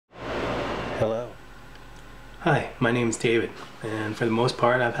Hello. Hi, my name is David, and for the most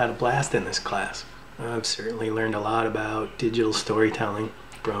part I've had a blast in this class. I've certainly learned a lot about digital storytelling,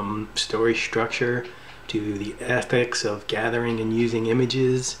 from story structure to the ethics of gathering and using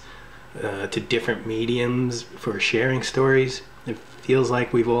images, to different mediums for sharing stories. It feels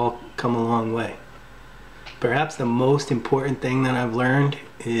like we've all come a long way. Perhaps the most important thing that I've learned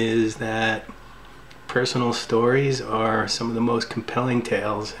is that personal stories are some of the most compelling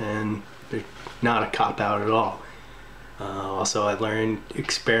tales, and they're not a cop-out at all. Also, I learned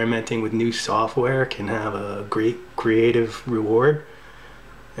experimenting with new software can have a great creative reward.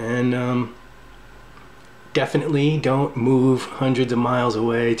 And definitely don't move hundreds of miles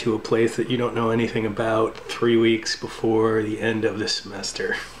away to a place that you don't know anything about 3 weeks before the end of the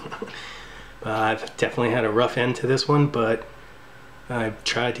semester. I've definitely had a rough end to this one, but I've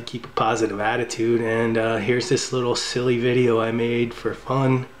tried to keep a positive attitude, and here's this little silly video I made for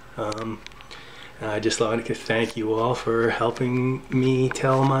fun. I just wanted to thank you all for helping me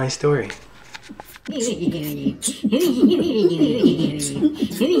tell my story.